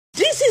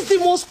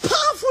the most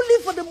powerful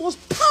leaf for the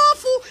most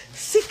powerful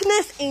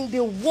sickness in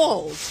the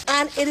world,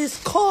 and it is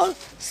called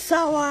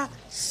sour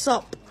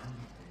sop.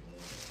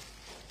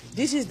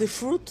 This is the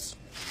fruit,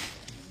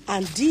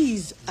 and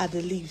these are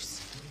the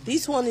leaves.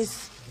 This one is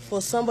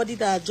for somebody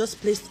that has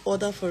just placed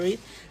order for it,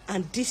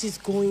 and this is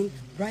going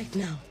right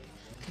now.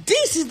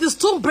 This is the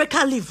stone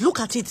breaker leaf. Look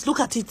at it.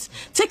 Look at it.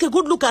 Take a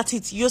good look at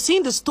it. You're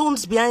seeing the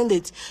stones behind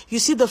it. You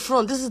see the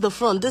front. This is the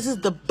front. This is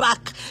the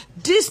back.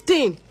 This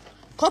thing,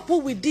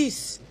 coupled with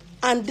this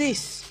and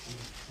this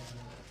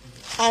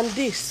and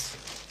this,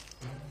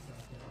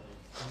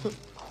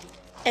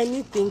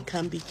 anything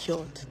can be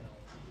cured.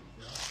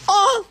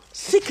 All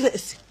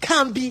sickness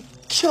can be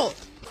cured.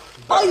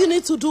 All you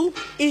need to do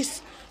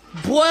is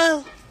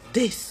boil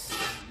this.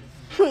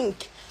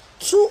 Drink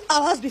 2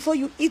 hours before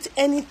you eat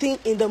anything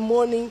in the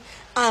morning,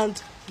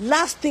 and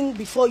last thing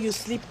before you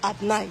sleep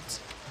at night.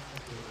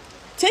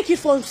 Take it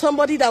from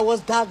somebody that was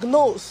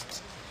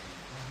diagnosed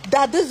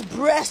that this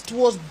breast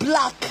was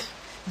black,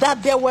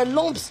 that there were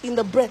lumps in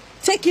the breast.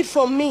 Take it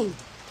from me.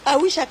 I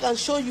wish I can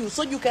show you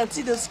so you can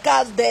see the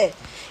scars there.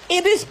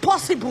 It is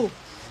possible.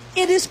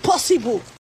 It is possible.